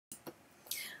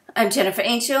I'm Jennifer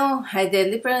Angel. Hi there,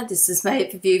 Libra. This is my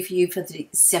overview for you for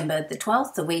December the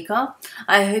 12th, the week off.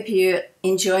 I hope you're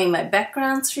enjoying my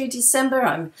background through December.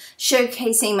 I'm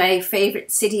showcasing my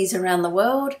favorite cities around the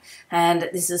world, and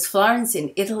this is Florence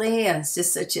in Italy, and it's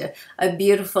just such a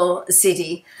beautiful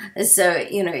city. So,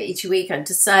 each week I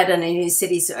decide on a new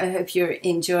city, so I hope you're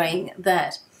enjoying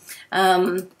that.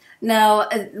 Now,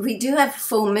 we do have a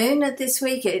full moon this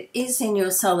week. It is in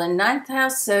your solar ninth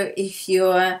house, so if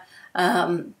you're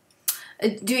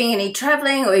doing any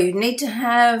traveling, or you need to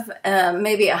have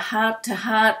maybe a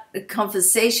heart-to-heart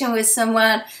conversation with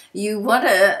someone, you want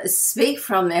to speak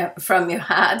from your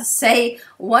heart, say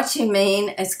what you mean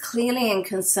as clearly and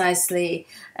concisely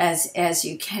as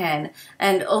you can.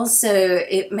 And also,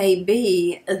 it may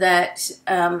be that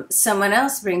someone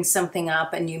else brings something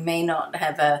up, and you may not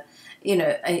have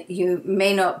you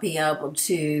may not be able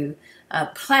to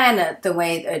plan it the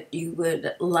way that you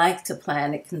would like to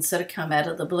plan. It can sort of come out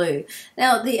of the blue.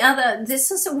 Now, this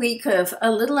is a week of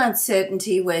a little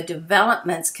uncertainty where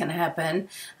developments can happen.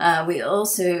 We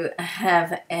also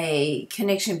have a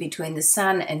connection between the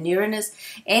Sun and Uranus.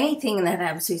 Anything that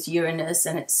happens with Uranus,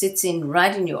 and it sits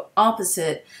right in your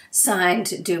opposite sign,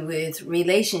 to do with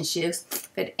relationships,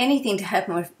 but anything to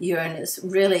happen with Uranus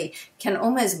really can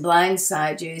almost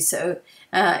blindside you. So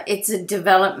it's a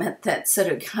development that sort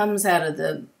of comes out of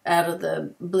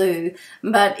the blue,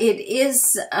 but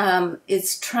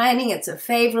it's training. It's a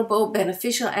favorable,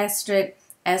 beneficial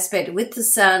aspect with the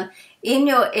Sun in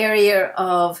your area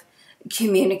of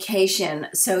communication.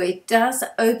 So it does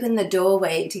open the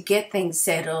doorway to get things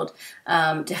settled,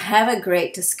 to have a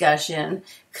great discussion,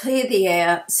 clear the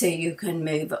air so you can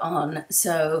move on.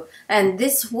 So, and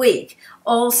this week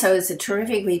also is a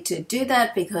terrific week to do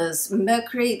that, because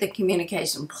Mercury, the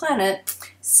communication planet,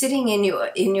 sitting in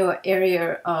your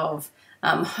area of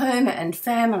home and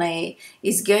family,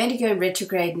 is going to go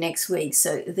retrograde next week.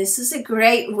 So this is a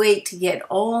great week to get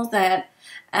all that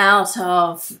out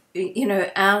of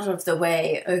the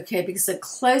way, okay? Because the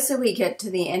closer we get to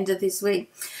the end of this week,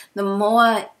 the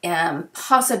more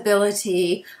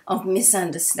possibility of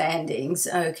misunderstandings,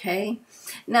 okay?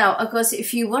 Now, of course,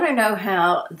 if you want to know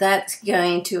how that's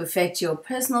going to affect your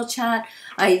personal chart,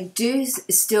 I do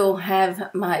still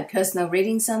have my personal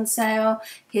readings on sale.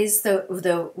 Here's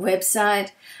the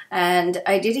website, and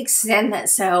I did extend that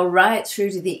sale right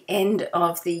through to the end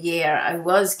of the year. I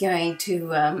was going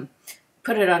to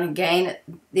put it on again at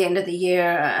the end of the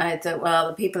year. I thought, well,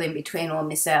 the people in between will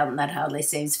miss out, and that hardly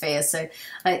seems fair. So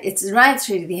it's right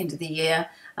through to the end of the year.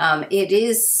 It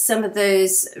is, some of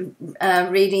those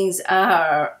readings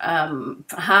are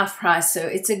half price, so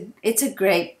it's a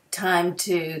great time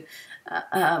to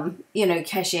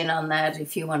cash in on that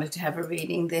if you wanted to have a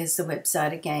reading. There's the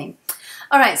website again.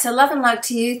 All right, so love and luck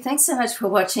to you. Thanks so much for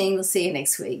watching. We'll see you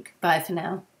next week. Bye for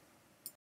now.